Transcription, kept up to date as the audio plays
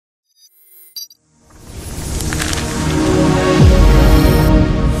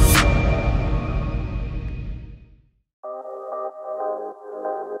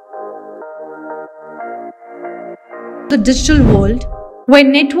digital world where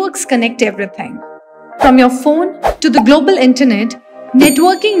networks connect everything. From your phone to the global internet,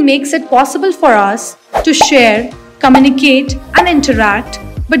 networking makes it possible for us to share, communicate, and interact.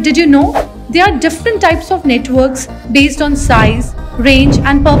 But did you know there are different types of networks based on size, range,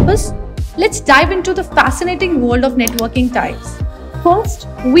 and purpose? Let's dive into the fascinating world of networking types. First,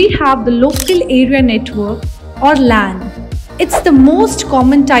 we have the local area network or LAN. It's the most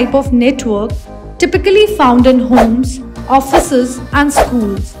common type of network typically found in homes, offices, and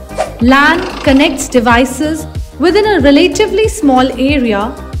schools. LAN connects devices within a relatively small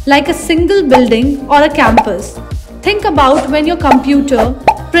area like a single building or a campus. Think about when your computer,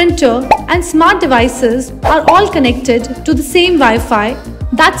 printer, and smart devices are all connected to the same Wi-Fi.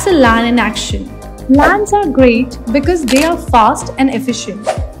 That's a LAN in action. LANs are great because they are fast and efficient.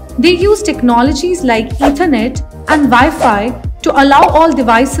 They use technologies like Ethernet and Wi-Fi to allow all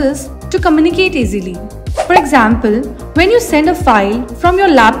devices to communicate easily. For example, when you send a file from your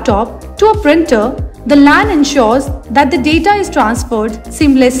laptop to a printer, the LAN ensures that the data is transferred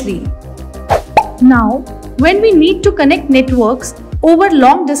seamlessly. Now, when we need to connect networks over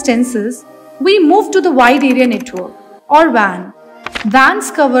long distances, we move to the wide area network or WAN.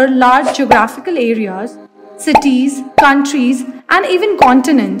 WANs cover large geographical areas, cities, countries, and even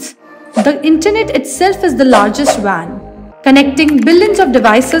continents. The internet itself is the largest WAN, connecting billions of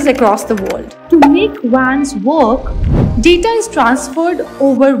devices across the world. To make WANs work, data is transferred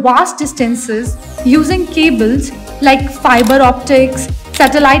over vast distances using cables like fiber optics,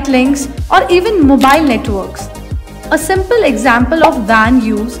 satellite links, or even mobile networks. A simple example of WAN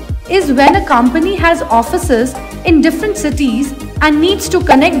use is when a company has offices in different cities and needs to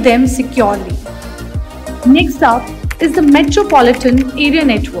connect them securely. Next up is the Metropolitan Area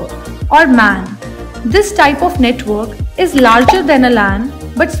Network or MAN. This type of network is larger than a LAN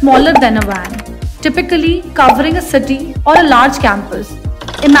but smaller than a WAN, typically covering a city or a large campus.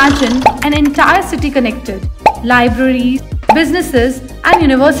 Imagine an entire city connected, libraries, businesses, and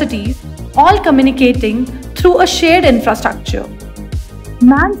universities all communicating through a shared infrastructure.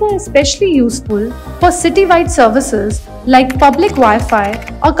 MANs are especially useful for city-wide services like public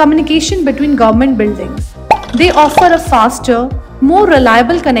Wi-Fi or communication between government buildings. They offer a faster, more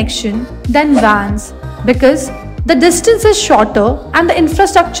reliable connection than WANs because the distance is shorter and the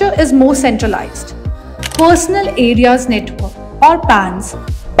infrastructure is more centralized. Personal Areas Network or PANs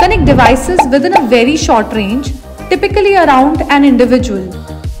connect devices within a very short range, typically around an individual.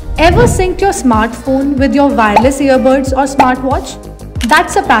 Ever synced your smartphone with your wireless earbuds or smartwatch?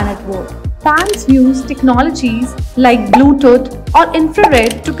 That's a PAN at work. PANs use technologies like Bluetooth or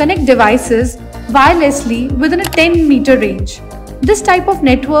infrared to connect devices wirelessly within a 10-meter range. This type of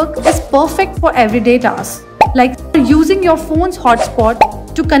network is perfect for everyday tasks, like using your phone's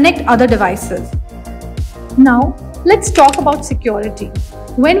hotspot to connect other devices. Now, let's talk about security.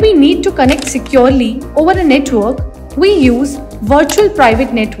 When we need to connect securely over a network, we use virtual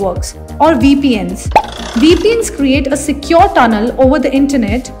private networks or VPNs. VPNs create a secure tunnel over the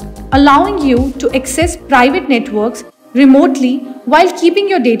internet, allowing you to access private networks remotely while keeping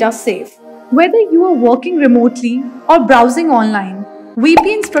your data safe. Whether you are working remotely or browsing online,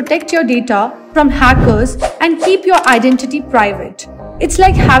 VPNs protect your data from hackers and keep your identity private. It's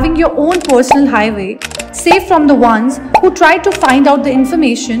like having your own personal highway, safe from the ones who try to find out the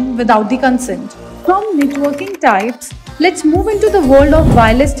information without the consent. From networking types, let's move into the world of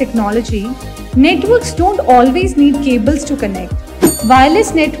wireless technology. Networks don't always need cables to connect.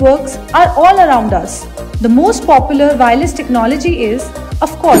 Wireless networks are all around us. The most popular wireless technology is,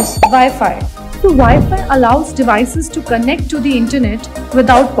 of course, Wi-Fi. So Wi-Fi allows devices to connect to the internet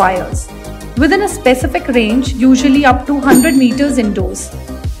without wires, within a specific range, usually up to 100 meters indoors.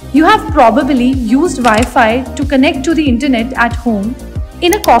 You have probably used Wi-Fi to connect to the internet at home,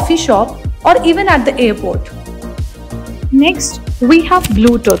 in a coffee shop, or even at the airport. Next, we have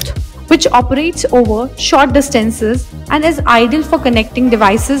Bluetooth, which operates over short distances and is ideal for connecting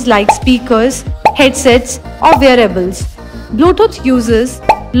devices like speakers, headsets, or wearables. Bluetooth uses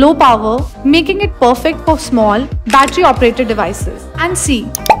low power, making it perfect for small, battery-operated devices. And see,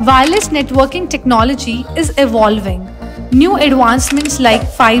 wireless networking technology is evolving. New advancements like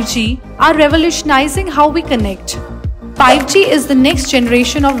 5G are revolutionizing how we connect. 5G is the next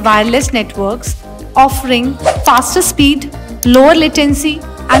generation of wireless networks, offering faster speed, lower latency,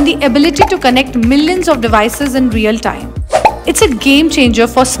 and the ability to connect millions of devices in real time. It's a game changer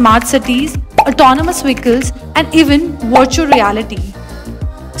for smart cities, autonomous vehicles, and even virtual reality.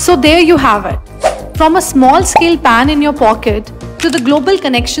 So there you have it. From a small-scale PAN in your pocket to the global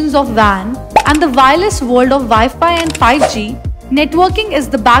connections of WAN and the wireless world of Wi-Fi and 5G, networking is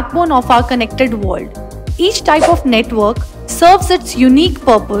the backbone of our connected world. Each type of network serves its unique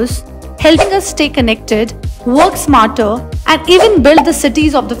purpose, helping us stay connected, work smarter, and even build the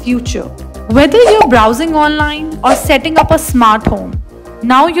cities of the future. Whether you're browsing online or setting up a smart home,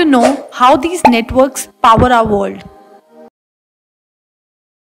 now you know how these networks power our world.